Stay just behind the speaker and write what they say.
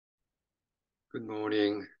Good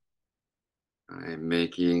morning. I'm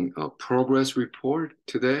making a progress report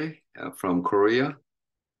today from Korea.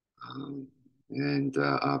 Um, and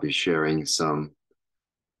I'll be sharing some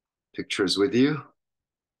pictures with you.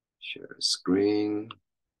 Share screen.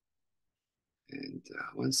 And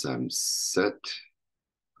once I'm set,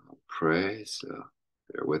 I'll pray. So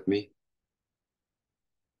bear with me.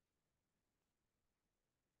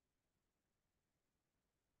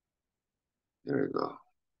 There we go.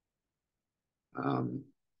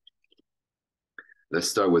 Let's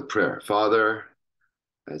start with prayer. Father,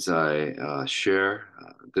 as I share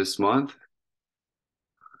this month,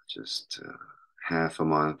 just half a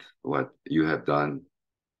month, what you have done,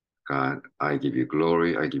 God, I give you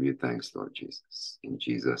glory. I give you thanks, Lord Jesus. In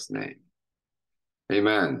Jesus' name.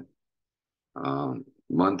 Amen.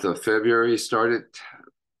 Month of February started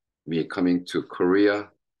me coming to Korea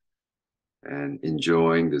and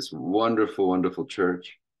enjoying this wonderful, wonderful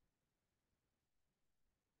church.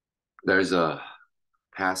 There's a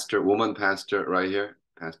pastor, woman pastor right here,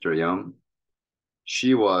 Pastor Young.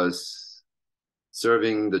 She was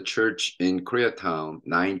serving the church in Koreatown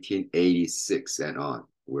 1986 and on.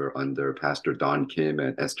 We're under Pastor Don Kim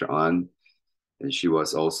and Esther An, and she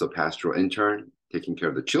was also pastoral intern taking care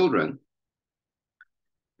of the children.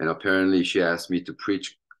 And apparently she asked me to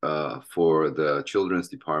preach for the children's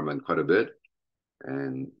department quite a bit.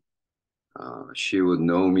 And she would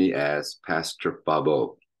know me as Pastor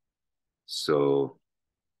Babo. So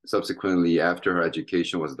subsequently, after her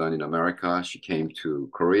education was done in America, she came to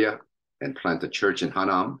Korea and planted a church in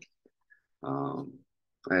Hanam.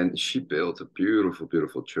 And she built a beautiful,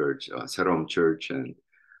 beautiful church, Serom Church, and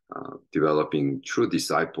developing true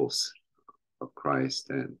disciples of Christ.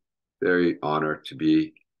 And very honored to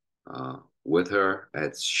be with her.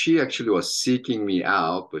 As she actually was seeking me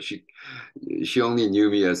out, but she only knew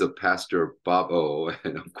me as a Pastor Bob O.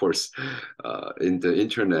 And of course, in the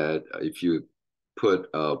internet, if you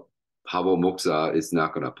put Pabo Moksa, it's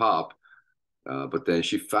not gonna pop. But then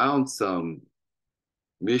she found some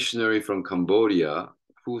missionary from Cambodia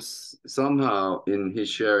who somehow in his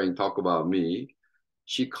sharing talk about me.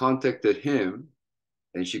 She contacted him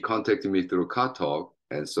and she contacted me through Katalk.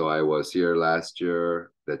 And so I was here last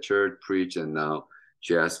year, the church preached, and now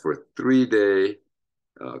she asked for a 3-day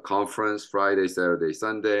conference, Friday, Saturday,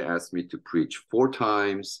 Sunday, asked me to preach 4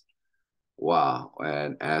 times. Wow.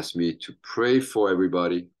 And asked me to pray for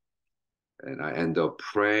everybody. And I end up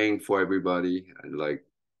praying for everybody. And like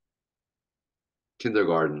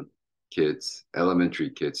kindergarten kids, elementary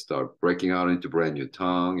kids start breaking out into brand new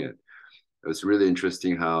tongue. And it was really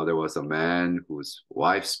interesting how there was a man whose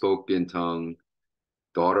wife spoke in tongue,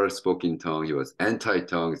 daughter spoke in tongue. He was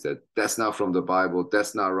anti-tongue. He said, that's not from the Bible.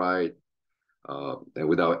 That's not right. And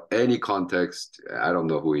without any context, I don't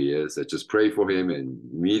know who he is. I just pray for him and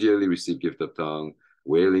immediately receive gift of tongue,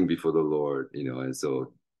 wailing before the Lord, and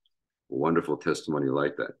so wonderful testimony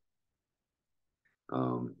like that.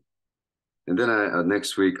 And then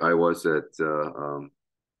next week I was at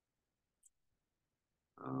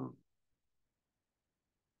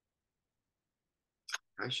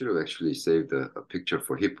I should have actually saved a picture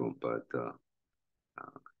for Hipum, but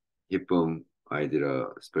Hipum, I did a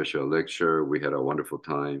special lecture. We had a wonderful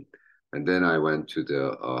time. And then I went to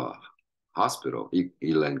the hospital,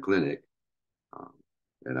 Elan Clinic,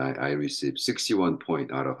 and I received 61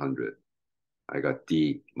 point out of 100. I got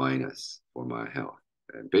D minus for my health.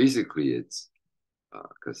 And basically it's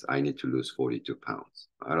because I need to lose 42 pounds.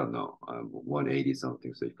 I don't know. I'm 180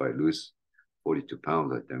 something. So if I lose 42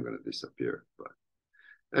 pounds, I think I'm going to disappear. But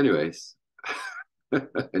anyways,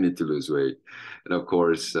 I need to lose weight. And of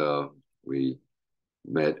course, we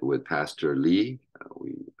met with Pastor Lee.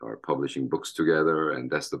 We are publishing books together, and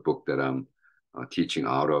that's the book that I'm teaching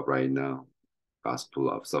out of right now, Gospel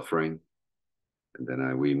of Suffering. And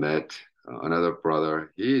then we met another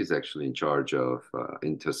brother. He is actually in charge of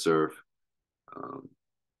Interserve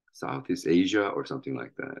Southeast Asia or something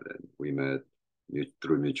like that. And we met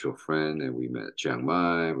through a mutual friend, and we met Chiang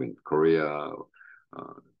Mai in Korea.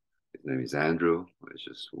 His name is Andrew. He's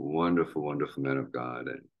just wonderful, wonderful man of God.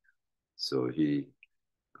 And so he's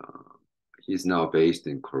now based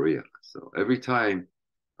in Korea. So every time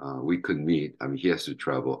we could meet, I mean, he has to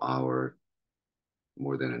travel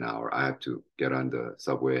more than an hour. I have to get on the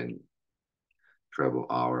subway and travel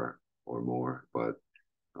hour or more. But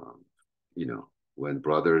when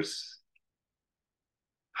brothers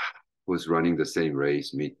who's running the same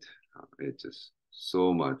race meet, it's just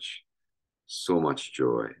so much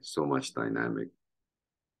joy, so much dynamic.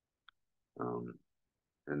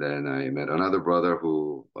 And then I met another brother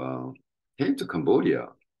who came to Cambodia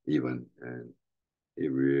even, and he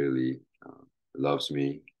really loves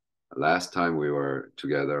me. Last time we were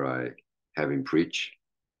together, I had him preach.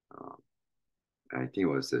 Uh, I think it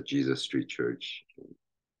was at Jesus Street Church.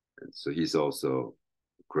 And so he's also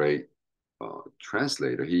a great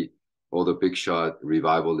translator. All the big shot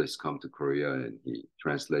revivalists come to Korea and he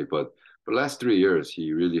translate. But for the last 3 years,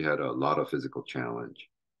 he really had a lot of physical challenge.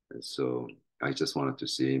 And so I just wanted to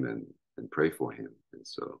see him and pray for him. And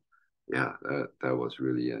so, yeah, that was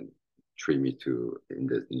really and treat me to in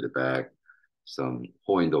the back, some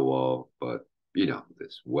hole in the wall, but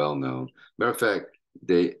this well known. Matter of fact,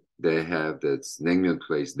 they have this naengmyeon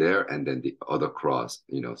place there and then the other cross,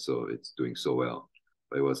 so it's doing so well.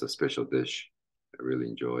 But it was a special dish I really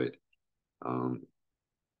enjoyed. Um,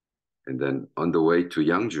 and then on the way to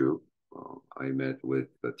Yangju, I met with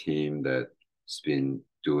the team that's been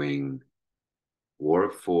doing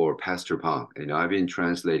work for Pastor Pang. I've been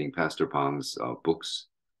translating Pastor Pang's books,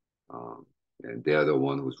 and they're the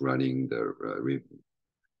one who's running the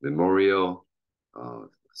memorial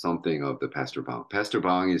something of the Pastor Pang. Pastor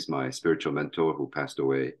Pang is my spiritual mentor who passed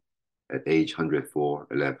away at age 104,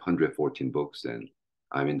 114 books, and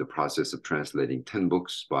I'm in the process of translating 10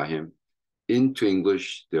 books by him into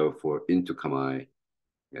English, therefore into Khmer,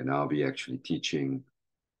 and I'll be actually teaching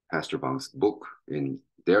Pastor Pang's book.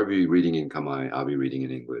 They'll be reading in Khmer, I'll be reading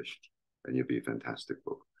in English, and it'll be a fantastic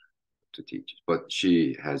book to teach. But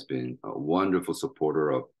she has been a wonderful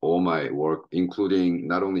supporter of all my work, including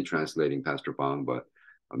not only translating Pastor Pang, but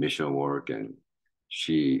a mission work, and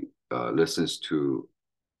she listens to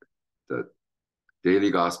the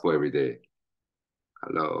daily gospel every day.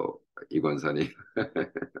 Hello, Igwansani.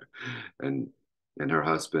 and her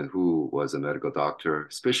husband, who was a medical doctor,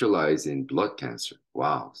 specialized in blood cancer.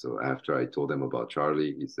 Wow. So after I told him about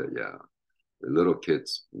Charlie, he said, yeah, the little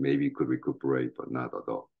kids maybe could recuperate, but not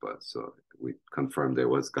adult. But so we confirmed there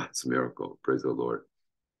was God's miracle. Praise the Lord.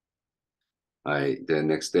 The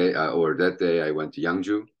next day, or that day, I went to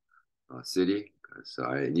Yangju city because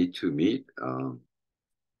I need to meet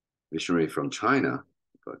missionary from China,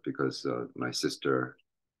 but because my sister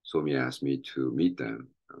Somi asked me to meet them.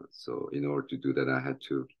 So in order to do that, I had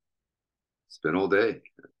to spend all day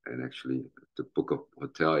and actually to book a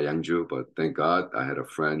hotel at Yangju. But thank God I had a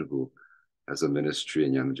friend who has a ministry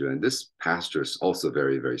in Yangju. And this pastor is also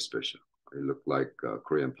very, very special. He looked like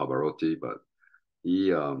Korean Pavarotti, but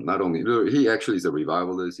he he actually is a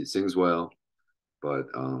revivalist. He sings well. But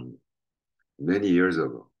many years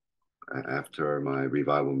ago, after my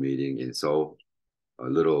revival meeting in Seoul, a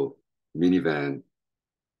little minivan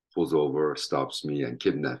pulls over, stops me, and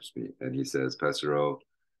kidnaps me. And he says, Pastor O,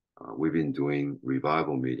 we've been doing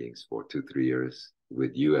revival meetings for 2-3 years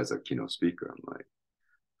with you as a keynote speaker. I'm like,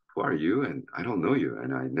 who are you? And I don't know you.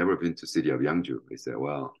 And I've never been to city of Yangju. He said,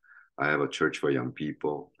 well, I have a church for young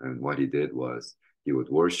people. And what he did was he would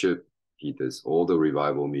worship. He does all the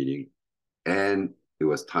revival meeting. And it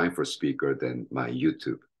was time for speaker, then my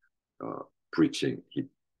YouTube preaching. He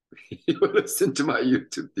would listen to my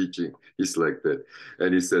YouTube teaching. He's like that.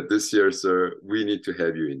 And he said, this year, sir, we need to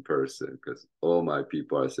have you in person because all my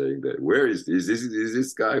people are saying that, where is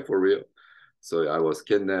this guy for real? So I was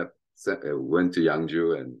kidnapped, went to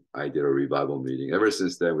Yangju, and I did a revival meeting. Ever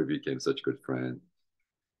since then, we became such good friends.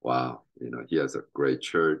 Wow. He has a great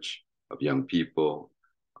church of young people.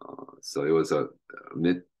 So it was a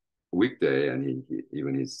mid-weekday, and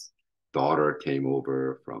even his daughter came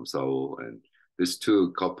over from Seoul, and there's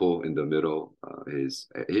two couple in the middle.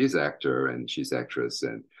 He's actor and she's actress,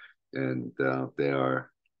 and they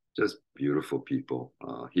are just beautiful people.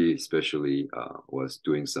 He especially was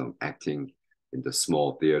doing some acting in the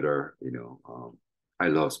small theater. I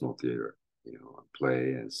love small theater.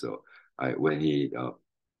 Play, and so when he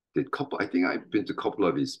did couple, I think I've been to a couple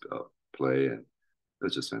of his play, and it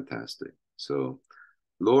was just fantastic. So,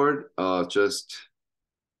 Lord, just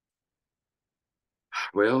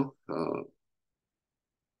well.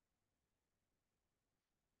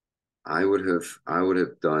 I would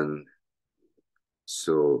have done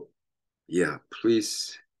so. Yeah,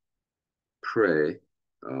 please pray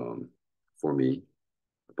for me.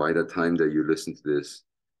 By the time that you listen to this,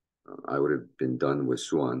 I would have been done with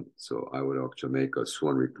Suwon. So I would actually make a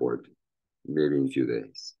Suwon report maybe in a few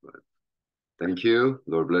days. But thank you.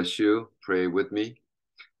 Lord bless you. Pray with me.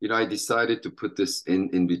 I decided to put this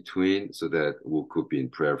in between so that we could be in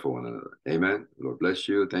prayer for one another. Amen. Lord bless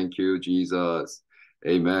you. Thank you, Jesus.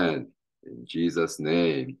 Amen. In Jesus'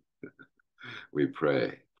 name, we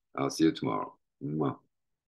pray. I'll see you tomorrow. Mwah.